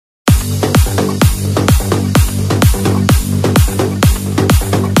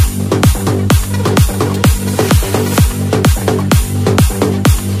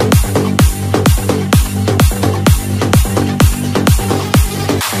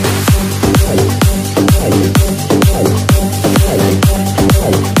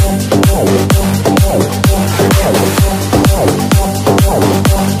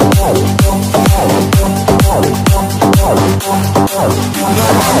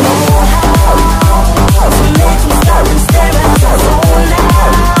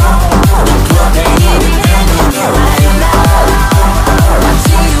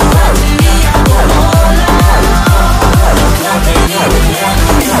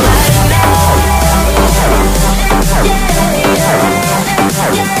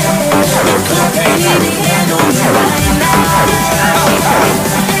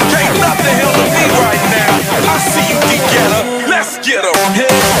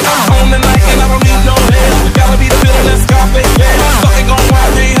I'm on the night and I don't need no help. Gotta be the feeling that Scarface bad. Fucking gon'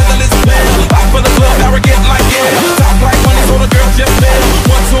 wild, can't handle this plan. Out for the club, arrogant like yeah. Top like money, so the girls just bad.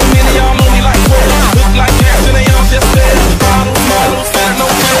 One too many, y'all know me like 12. Look like cash and they all just bad. Bottles, models, stand no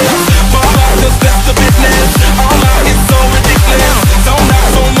chance. Fall out, just that's the business. All out is so ridiculous. Don't have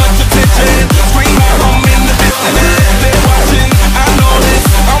so much attention. Scream out, I'm in the business. They're watching, I know this.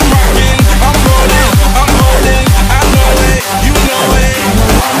 I'm rocking, I'm rolling, I'm holding. I know it, you know it.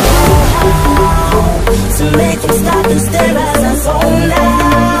 To make them stop and stare as I zone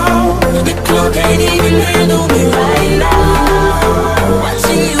out. The club can't even handle me right now.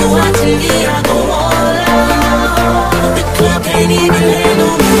 Watching me, I go all out. The club can't even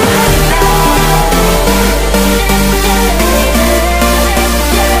handle me right now.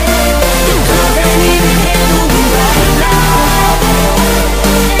 The club can't even handle me right now.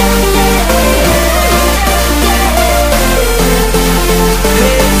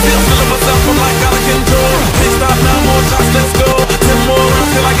 Hey, still feeling myself, I'm like out of control. Can't stop now, more shots, let's go. 10 more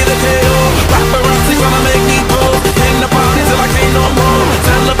rounds till I get a KO. Wrap around, they tryna make me cold. Came to party till I can't no more.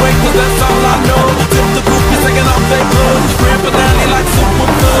 Celebrate, cause that's all I know. Tip the group, is taking off their clothes. Grand finale like super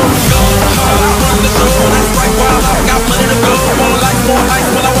cool. Go hard, I run the show. That's right, wild, I got money to go. More lights, more ice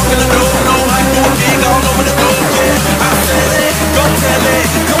when I walk in the door. No hype, more gig all over the globe, yeah. I said it, go tell it,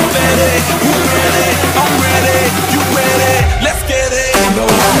 confetti.